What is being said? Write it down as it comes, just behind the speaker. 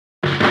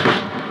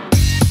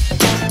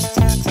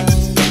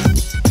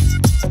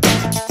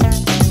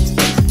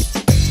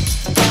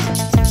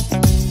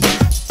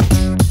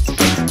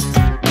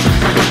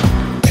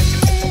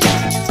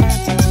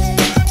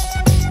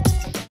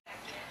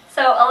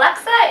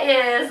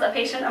is a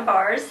patient of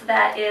ours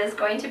that is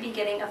going to be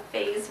getting a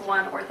phase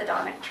 1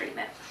 orthodontic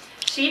treatment.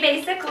 She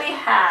basically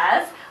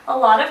has a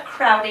lot of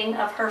crowding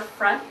of her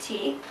front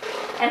teeth,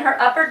 and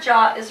her upper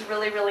jaw is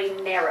really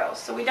narrow.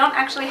 So we don't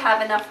actually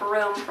have enough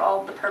room for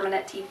all the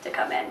permanent teeth to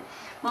come in.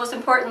 Most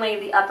importantly,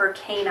 the upper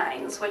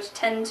canines, which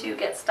tend to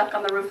get stuck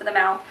on the roof of the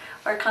mouth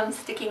or come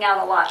sticking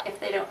out a lot if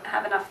they don't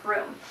have enough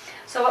room.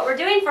 So what we're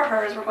doing for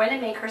her is we're going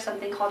to make her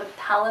something called a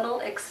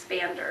palatal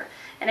expander.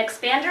 An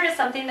expander is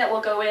something that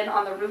will go in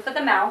on the roof of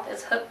the mouth,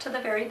 is hooked to the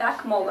very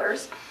back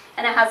molars,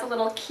 and it has a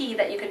little key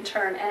that you can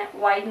turn, and it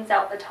widens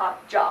out the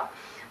top jaw.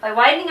 By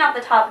widening out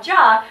the top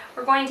jaw,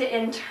 we're going to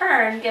in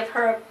turn give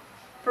her a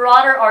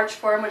broader arch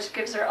form, which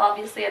gives her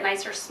obviously a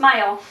nicer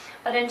smile,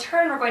 but in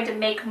turn we're going to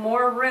make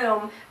more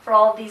room for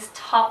all of these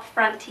top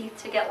front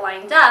teeth to get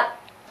lined up,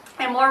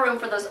 and more room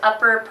for those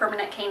upper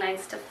permanent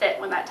canines to fit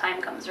when that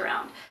time comes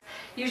around.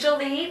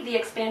 Usually the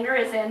expander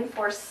is in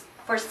for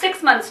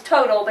 6 months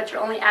total, but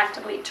you're only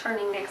actively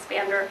turning the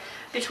expander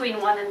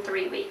between 1 and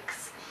 3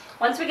 weeks.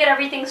 Once we get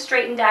everything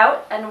straightened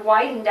out and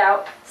widened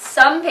out,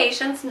 some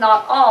patients,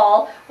 not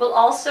all, will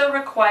also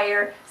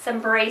require some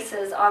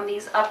braces on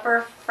these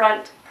upper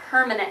front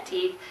permanent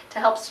teeth to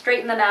help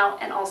straighten them out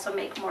and also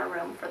make more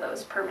room for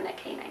those permanent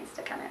canines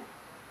to come in.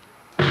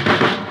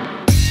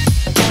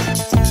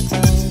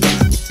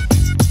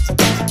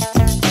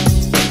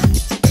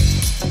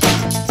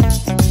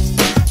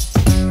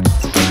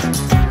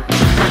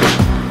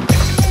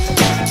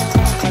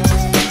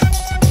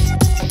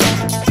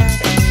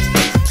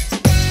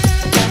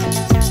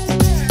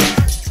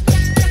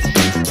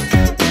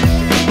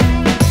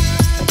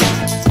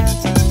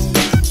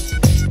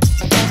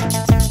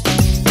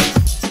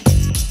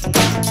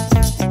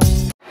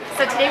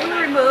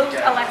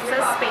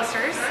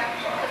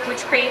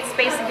 Which creates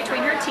space in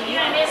between her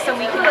teeth, so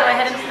we can go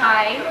ahead and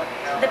tie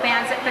the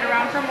bands that fit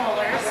around her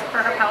molars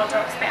for her palatal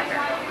expander.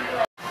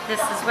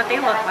 This is what they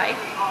look like.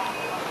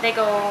 They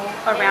go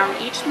around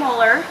each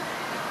molar.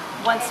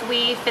 Once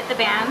we fit the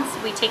bands,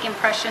 we take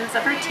impressions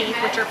of her teeth,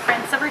 which are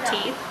prints of her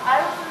teeth.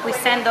 We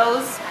send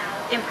those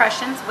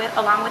impressions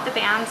along with the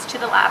bands to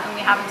the lab, and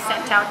we have them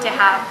sent out to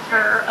have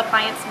her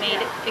appliance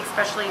made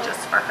especially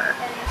just for her.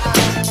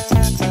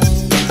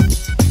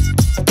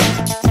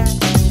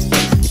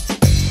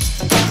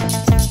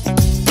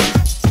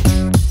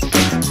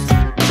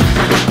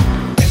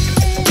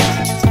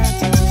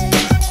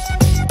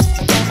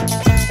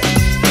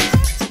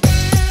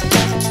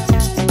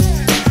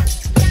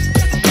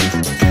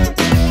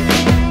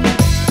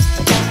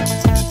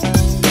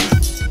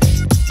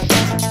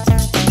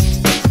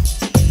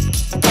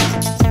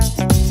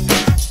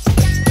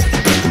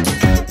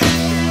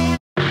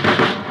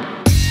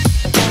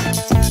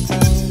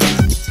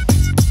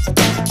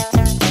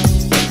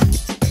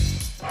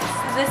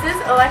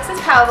 Alexa's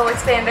palatal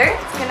expander.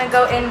 It's going to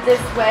go in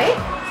this way.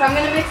 So I'm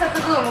going to mix up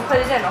the glue and we'll put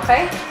it in,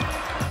 okay?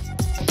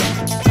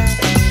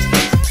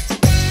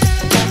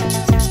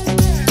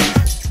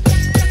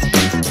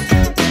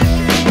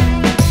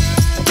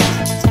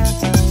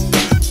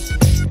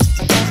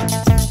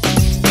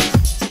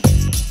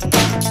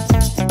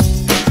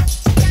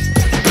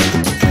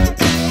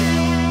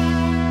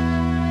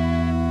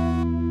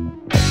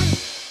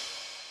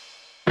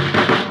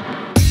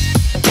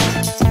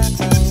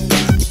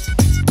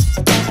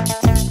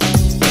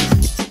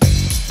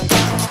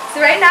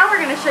 Right now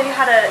we're going to show you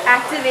how to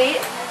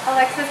activate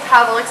Alexa's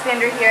palatal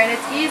expander here, and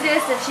it's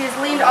easiest if she's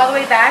leaned all the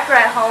way back, or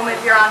at home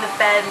if you're on the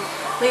bed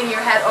leaning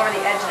your head over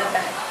the edge of the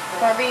bed.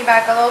 So I'm bring you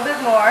back a little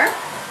bit more.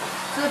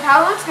 So the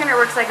palatal expander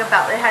works like a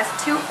belt. It has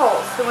 2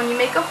 holes, so when you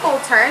make a full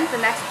turn, the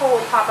next hole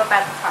will pop up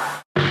at the top.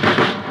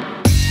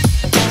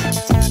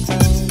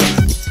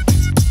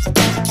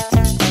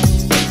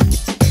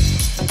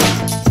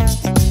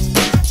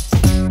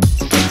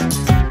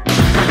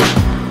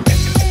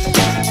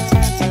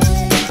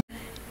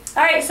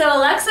 Alright, so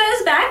Alexa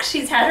is back.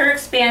 She's had her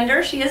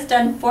expander. She has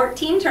done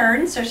 14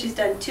 turns, so she's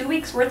done 2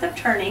 weeks worth of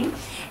turning.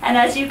 And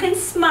as you can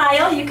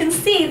smile, you can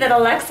see that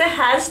Alexa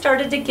has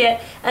started to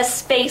get a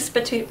space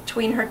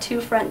between her 2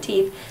 front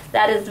teeth.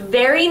 That is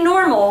very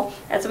normal.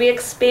 As we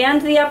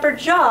expand the upper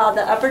jaw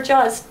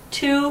is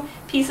 2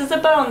 pieces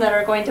of bone that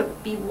are going to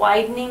be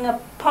widening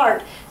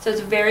apart. So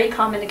it's very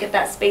common to get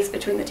that space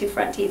between the 2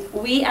 front teeth.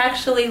 We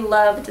actually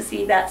love to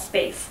see that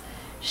space.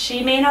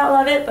 She may not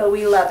love it, but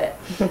we love it.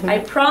 I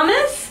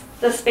promise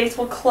the space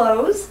will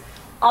close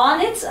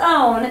on its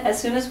own as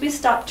soon as we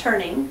stop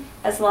turning,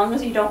 as long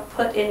as you don't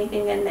put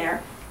anything in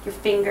there, your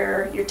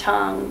finger, your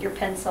tongue, your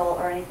pencil,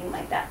 or anything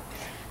like that.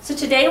 So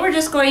today we're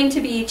just going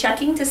to be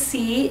checking to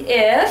see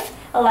if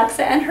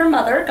Alexa and her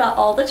mother got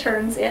all the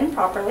turns in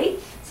properly.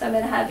 So I'm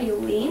going to have you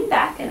lean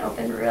back and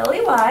open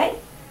really wide.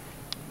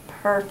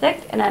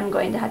 Perfect. And I'm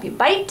going to have you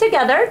bite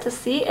together to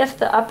see if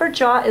the upper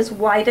jaw is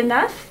wide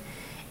enough.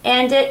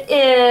 And it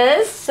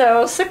is,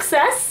 so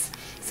success.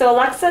 So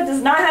Alexa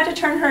does not have to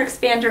turn her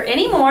expander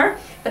anymore,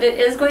 but it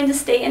is going to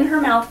stay in her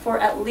mouth for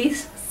at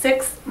least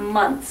 6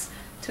 months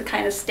to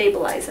kind of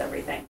stabilize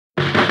everything.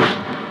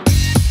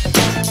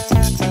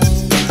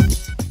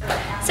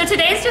 So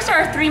today's just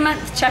our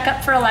 3-month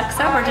checkup for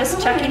Alexa. We're just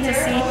checking to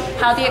see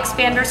how the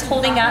expander's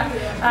holding up.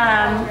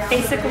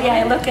 Basically,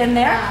 I look in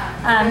there,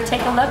 take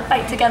a look,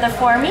 bite together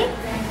for me,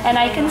 and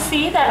I can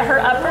see that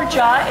her upper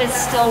jaw is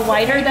still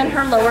wider than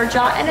her lower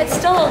jaw, and it's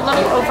still a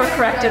little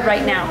overcorrected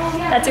right now.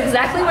 That's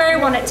exactly where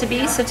I want it to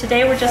be, so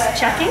today we're just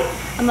checking.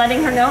 I'm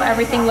letting her know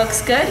everything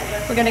looks good.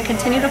 We're going to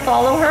continue to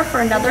follow her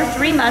for another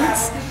 3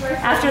 months.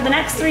 After the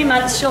next 3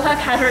 months, she'll have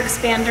had her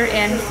expander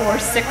in for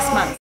 6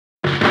 months.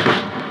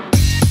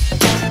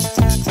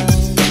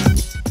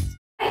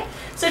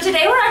 So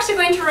today we're actually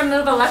going to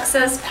remove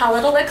Alexa's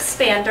palatal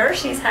expander.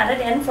 She's had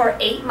it in for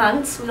 8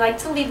 months. We like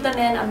to leave them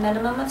in a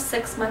minimum of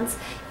 6 months,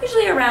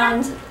 usually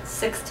around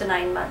 6 to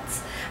 9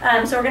 months.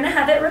 So we're going to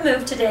have it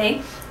removed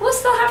today. We'll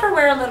still have her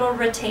wear a little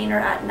retainer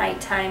at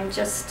nighttime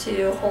just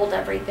to hold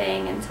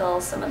everything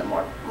until some of the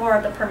more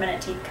of the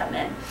permanent teeth come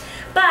in.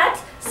 But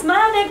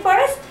smile big for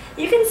us.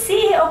 You can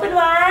see open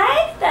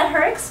wide that her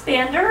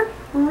expander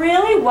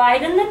really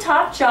widened the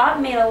top jaw,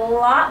 made a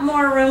lot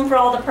more room for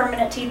all the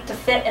permanent teeth to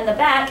fit in the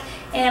back.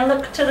 And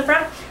look to the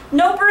front,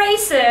 no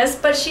braces,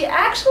 but she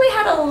actually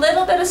had a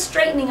little bit of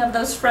straightening of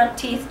those front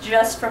teeth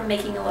just from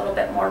making a little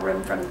bit more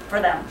room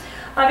for them.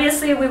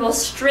 Obviously, we will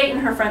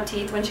straighten her front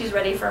teeth when she's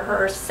ready for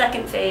her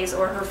second phase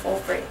or her full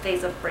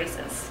phase of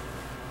braces.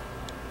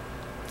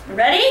 You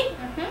ready?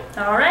 Mm-hmm.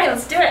 All right,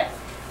 let's do it.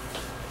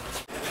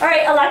 All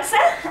right, Alexa,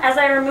 as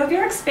I remove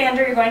your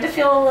expander, you're going to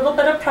feel a little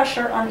bit of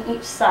pressure on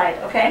each side,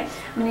 okay?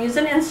 I'm going to use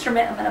an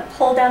instrument. I'm going to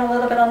pull down a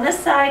little bit on this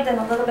side, then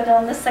a little bit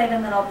on this side,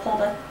 and then I'll pull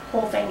the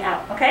whole thing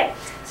out, okay?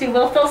 So you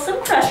will feel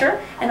some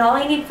pressure, and all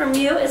I need from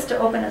you is to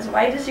open as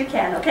wide as you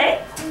can,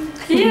 okay?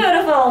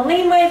 Beautiful.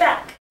 Lean way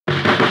back.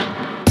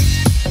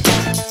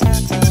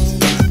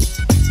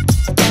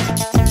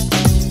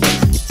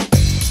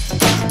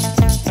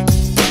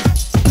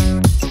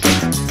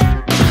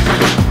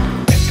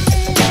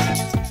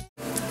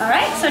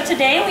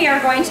 Today we are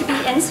going to be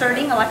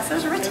inserting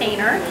Alexa's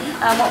retainer.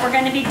 What we're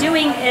going to be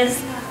doing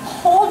is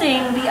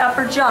holding the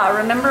upper jaw.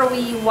 Remember,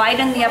 we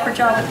widened the upper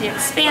jaw with the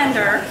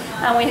expander.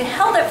 We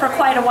held it for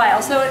quite a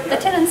while, so the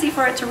tendency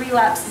for it to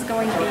relapse is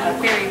going to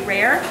be very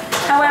rare.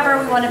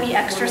 However, we want to be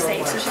extra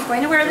safe. So she's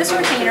going to wear this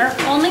retainer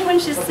only when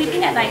she's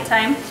sleeping at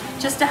nighttime,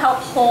 just to help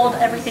hold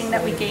everything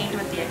that we gained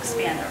with the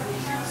expander.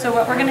 So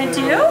what we're going to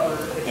do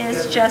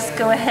is just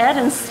go ahead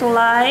and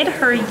slide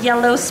her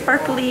yellow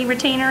sparkly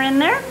retainer in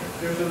there.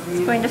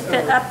 It's going to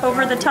fit up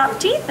over the top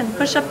teeth and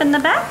push up in the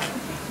back.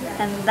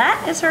 And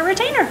that is her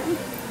retainer.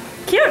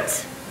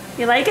 Cute!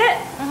 You like it?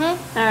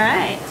 Mm-hmm. All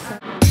right.